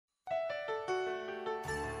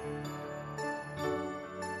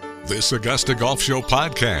This Augusta Golf Show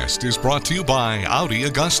podcast is brought to you by Audi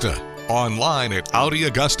Augusta. Online at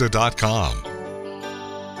AudiAugusta.com.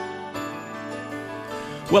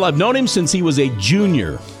 Well, I've known him since he was a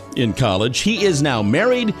junior in college. He is now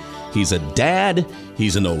married. He's a dad.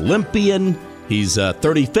 He's an Olympian. He's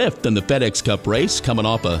 35th in the FedEx Cup race, coming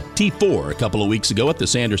off a T4 a couple of weeks ago at the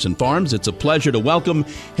Sanderson Farms. It's a pleasure to welcome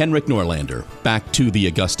Henrik Norlander back to the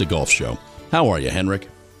Augusta Golf Show. How are you, Henrik?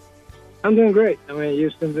 I'm doing great. I'm in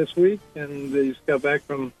Houston this week, and just got back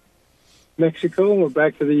from Mexico. We're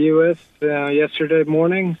back to the U.S. Yesterday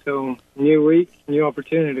morning, so new week, new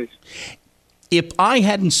opportunities. If I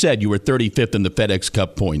hadn't said you were 35th in the FedEx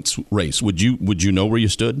Cup points race, would you know where you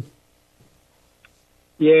stood?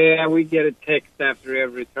 Yeah, we get a text after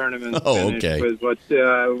every tournament. Oh, okay. With what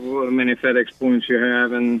many FedEx points you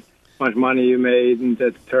have and how much money you made in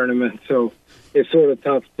that tournament. So it's sort of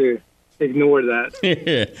tough to ignore that.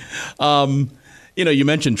 You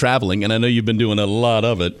mentioned traveling, and I know you've been doing a lot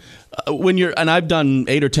of it. And I've done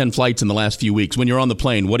 8 or 10 flights in the last few weeks. When you're on the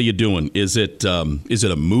plane, what are you doing? Is it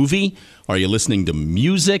a movie? Are you listening to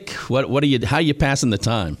music? How are you passing the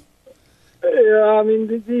time? Yeah, I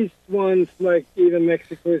mean, these ones, like even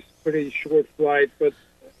Mexico is a pretty short flight, but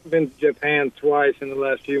I've been to Japan twice in the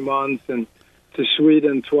last few months and to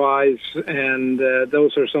Sweden twice, and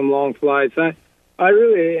those are some long flights. I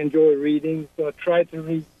really enjoy reading, so I try to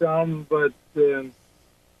read some, but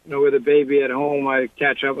with a baby at home, I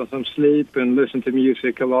catch up on some sleep and listen to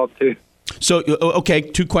music a lot too. So, okay,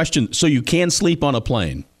 2 questions. So you can sleep on a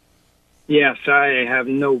plane? Yes, I have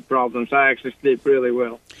no problems. I actually sleep really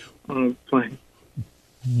well on a plane.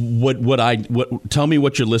 Tell me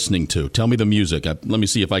what you're listening to. Tell me the music. Let me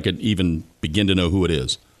see if I could even begin to know who it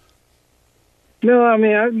is. No, I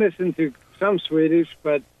mean, I've listened to some Swedish,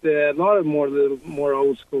 but a lot of little more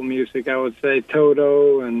old school music. I would say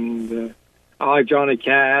Toto, and I like Johnny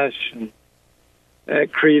Cash, and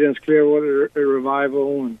Creedence Clearwater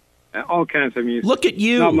Revival, and all kinds of music. Look at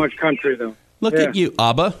you. Not much country though. Look at you,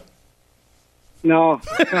 ABBA. No,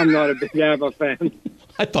 I'm not a big ABBA fan.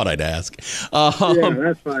 I thought I'd ask. Yeah,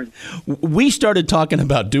 that's fine. We started talking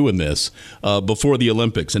about doing this before the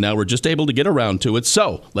Olympics, and now we're just able to get around to it.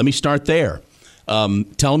 So let me start there.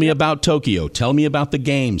 Tell me about Tokyo. Tell me about the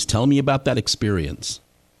games. Tell me about that experience.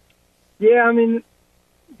 Yeah, I mean,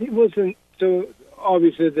 it wasn't so.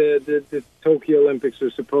 Obviously, the Tokyo Olympics were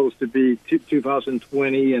supposed to be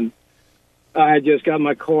 2020, and I had just got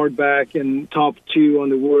my card back, and top 2 on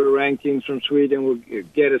the world rankings from Sweden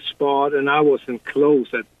would get a spot, and I wasn't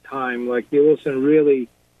close at the time. Like, it wasn't really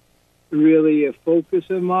a focus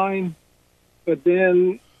of mine. But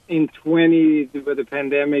then in 20, with the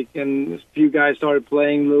pandemic, and a few guys started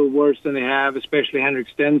playing a little worse than they have, especially Henrik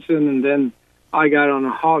Stenson, and then I got on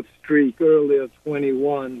a hot streak early of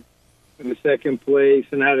 21 in the second place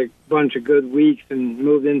and had a bunch of good weeks and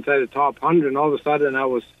moved inside the top 100, and all of a sudden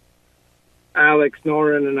Alex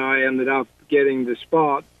Noren and I ended up getting the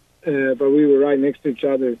spot, but we were right next to each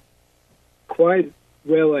other, quite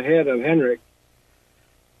well ahead of Henrik.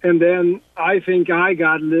 And then I think I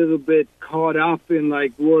got a little bit caught up in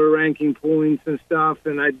like world ranking points and stuff,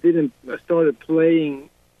 and I started playing.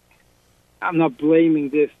 I'm not blaming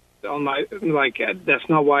this on that's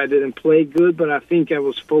not why I didn't play good, but I think I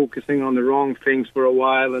was focusing on the wrong things for a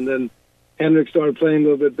while, and then Henrik started playing a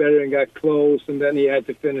little bit better and got close, and then he had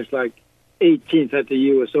to finish like 18th at the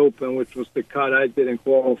U.S. Open, which was the cut. I didn't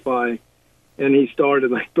qualify. And he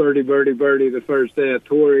started like birdie the first day at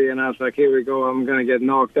Torrey, and I was like, here we go, I'm going to get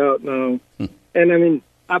knocked out now. And, I mean,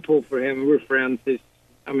 I pulled for him. We're friends. He's,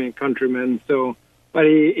 countrymen. So, but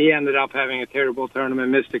he ended up having a terrible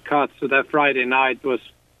tournament, missed the cut. So that Friday night was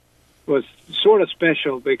sort of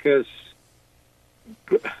special because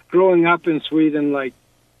growing up in Sweden, like,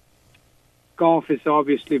 golf is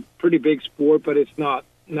obviously a pretty big sport, but it's not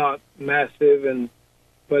massive.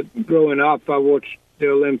 But growing up, I watched the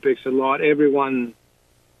Olympics a lot. Everyone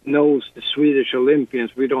knows the Swedish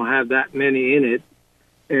Olympians. We don't have that many in it,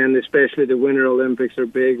 and especially the Winter Olympics are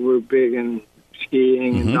big. We're big in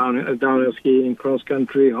skiing and downhill skiing, cross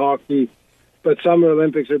country, hockey. But Summer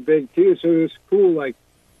Olympics are big too. So it was cool. Like,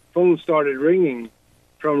 phones started ringing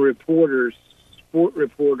from sport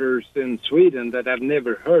reporters in Sweden that I've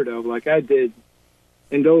never heard of, like I did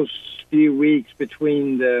in those few weeks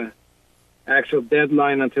between the actual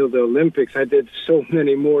deadline until the Olympics. I did so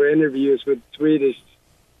many more interviews with Swedish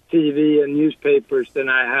TV and newspapers than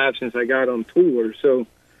I have since I got on tour. So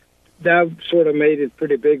that sort of made it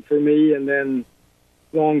pretty big for me. And then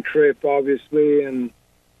long trip, obviously, and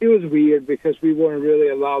it was weird because we weren't really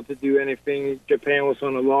allowed to do anything. Japan was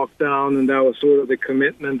on a lockdown, and that was sort of the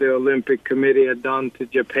commitment the Olympic Committee had done to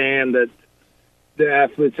Japan, that the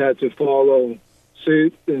athletes had to follow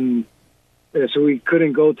suit, and so we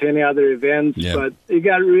couldn't go to any other events. Yeah. But it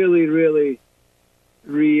got really, really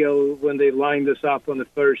real when they lined us up on the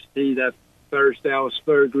first tee. That first day, I was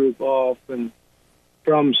third group off, and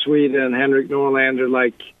from Sweden, Henrik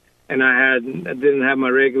Norlander, and I didn't have my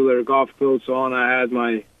regular golf clothes on. I had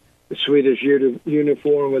my Swedish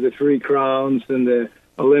uniform with the 3 crowns and the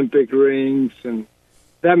Olympic rings, and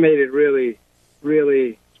that made it really,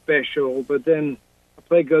 really special. But then I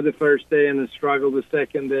played good the first day, and then struggled the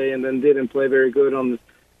second day, and then didn't play very good on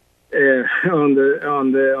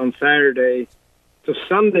Saturday. So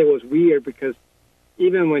Sunday was weird because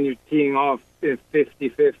even when you're teeing off in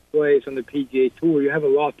 55th place on the PGA Tour, you have a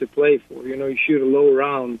lot to play for. You shoot a low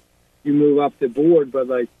round, you move up the board, but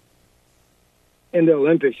in the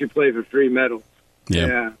Olympics, you play for 3 medals.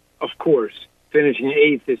 Yeah. Of course, finishing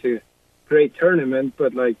 8th is a great tournament,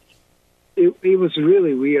 but it was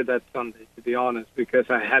really weird that Sunday, to be honest, because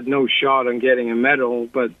I had no shot on getting a medal,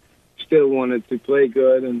 but still wanted to play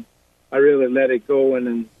good, and I really let it go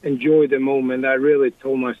and enjoy the moment. I really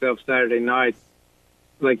told myself Saturday night,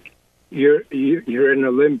 you're an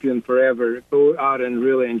Olympian forever. Go out and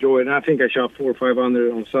really enjoy it. And I think I shot 4 or 5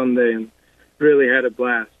 under on Sunday and really had a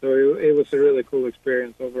blast. So it was a really cool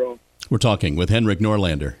experience overall. We're talking with Henrik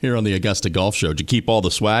Norlander here on the Augusta Golf Show. Did you keep all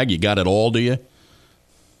the swag? You got it all, do you?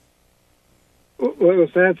 What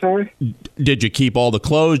was that, sorry? Did you keep all the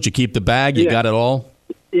clothes? Did you keep the bag? You got it all?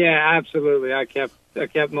 Yeah, absolutely. I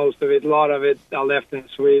kept most of it. A lot of it I left in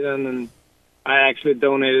Sweden, and I actually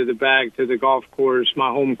donated the bag to the golf course,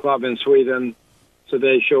 my home club in Sweden, so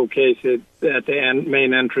they showcase it at the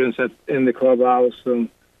main entrance in the clubhouse. So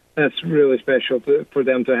that's really special for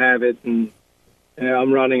them to have it. And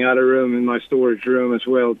I'm running out of room in my storage room as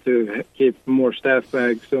well to keep more staff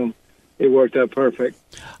bags. So it worked out perfect.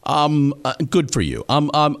 Good for you.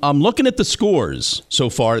 I'm looking at the scores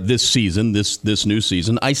so far this season, this new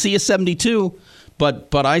season. I see a 72.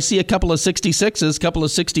 But I see a couple of 66s, a couple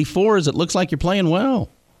of 64s. It looks like you're playing well.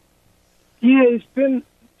 Yeah, it's been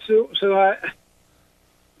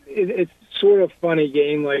it's sort of funny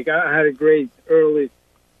game. I had a great early.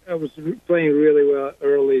 I was playing really well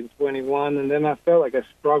early in 21, and then I felt like I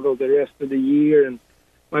struggled the rest of the year, and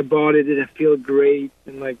my body didn't feel great,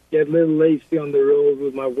 and get a little lazy on the road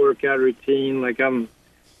with my workout routine. I'm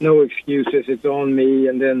no excuses. It's on me,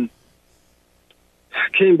 and then.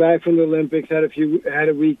 Came back from the Olympics, had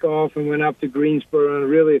a week off, and went up to Greensboro, and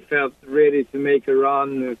really felt ready to make a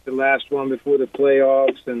run. It was the last one before the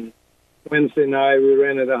playoffs, and Wednesday night we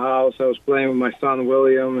rented a house. I was playing with my son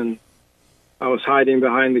William, and I was hiding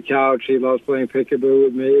behind the couch. He loves playing peekaboo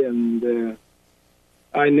with me, and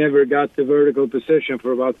I never got the vertical position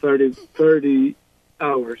for about 30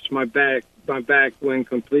 hours. My back went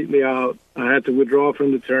completely out. I had to withdraw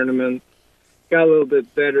from the tournament. Got a little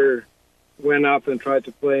bit better. Went up and tried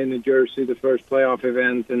to play in New Jersey, the first playoff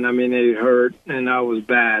event, and it hurt, and I was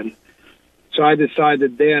bad. So I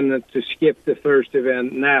decided then to skip the first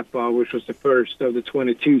event, Napa, which was the first of the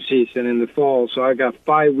 22 season in the fall. So I got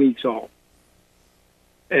 5 weeks off.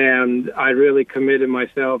 And I really committed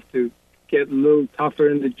myself to get a little tougher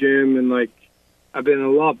in the gym, and I've been a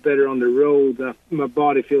lot better on the road. My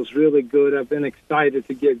body feels really good. I've been excited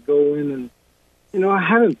to get going, and I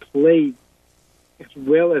haven't played as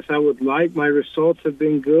well as I would like. My results have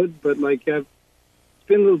been good, but it's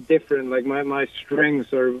been a little different. My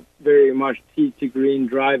strengths are very much tee to green,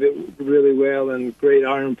 drive it really well, and great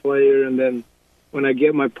iron player. And then when I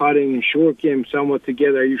get my putting and short game somewhat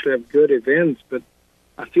together, I usually have good events. But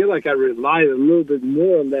I feel like I relied a little bit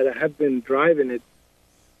more on that. I have been driving it.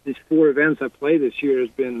 These 4 events I played this year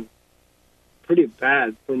has been pretty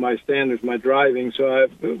bad for my standards, my driving. So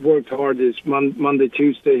I've worked hard this Monday,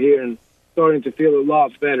 Tuesday here, and starting to feel a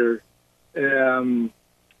lot better, it's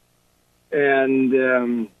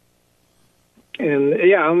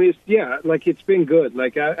been good.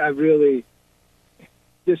 I've really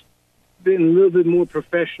just been a little bit more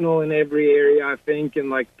professional in every area, I think,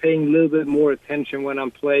 and paying a little bit more attention when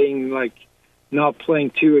I'm playing, not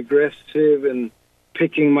playing too aggressive and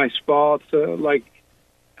picking my spots. I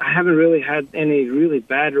haven't really had any really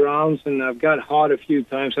bad rounds, and I've got hot a few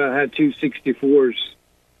times. I had 2 64s.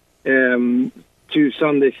 2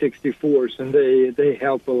 Sunday 64s, and they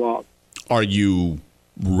help a lot. Are you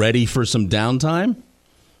ready for some downtime?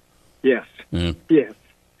 Yes. Yeah. Yes,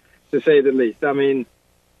 to say the least.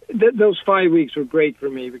 Those 5 weeks were great for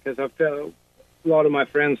me because I felt a lot of my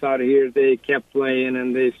friends out here, they kept playing,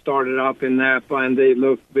 and they started up in Napa, and they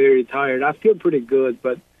looked very tired. I feel pretty good,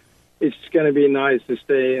 but it's going to be nice to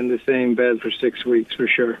stay in the same bed for 6 weeks for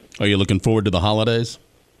sure. Are you looking forward to the holidays?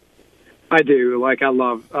 I do. I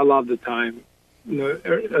love the time.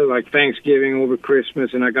 like Thanksgiving over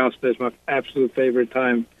Christmas in Augusta is my absolute favorite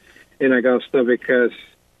time in Augusta because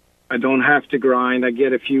I don't have to grind. I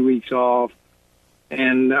get a few weeks off,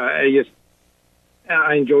 and I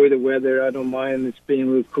enjoy the weather. I don't mind it's being a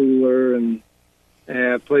little cooler, and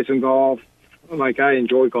play some golf. Like, I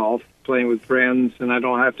enjoy golf, playing with friends, and I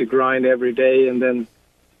don't have to grind every day. And then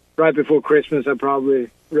right before Christmas, I probably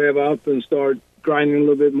rev up and start grinding a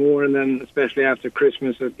little bit more, and then especially after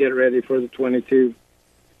Christmas, I'll get ready for the 22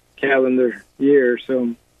 calendar year.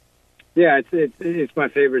 So, yeah, it's my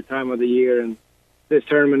favorite time of the year, and this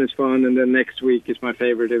tournament is fun. And then next week is my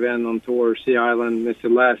favorite event on tour, Sea Island. It's the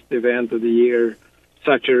last event of the year.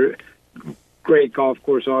 Such a great golf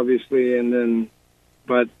course, obviously,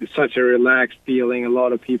 but it's such a relaxed feeling. A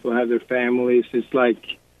lot of people have their families. It's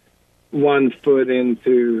like one foot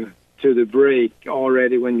into the break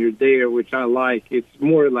already when you're there, which I like. It's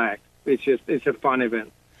more relaxed. It's a fun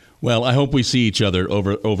event. Well, I hope we see each other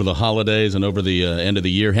over the holidays and over the end of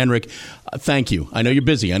the year. Henrik, thank you. I know you're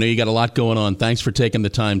busy. I know you got a lot going on. Thanks for taking the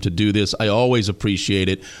time to do this. I always appreciate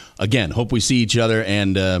it. Again, hope we see each other,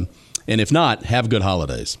 and if not, have good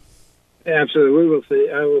holidays. Absolutely. We will see.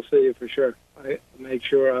 I will see you for sure. I make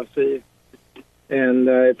sure I'll see you. And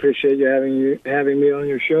I appreciate you having me on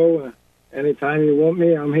your show. Anytime you want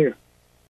me, I'm here.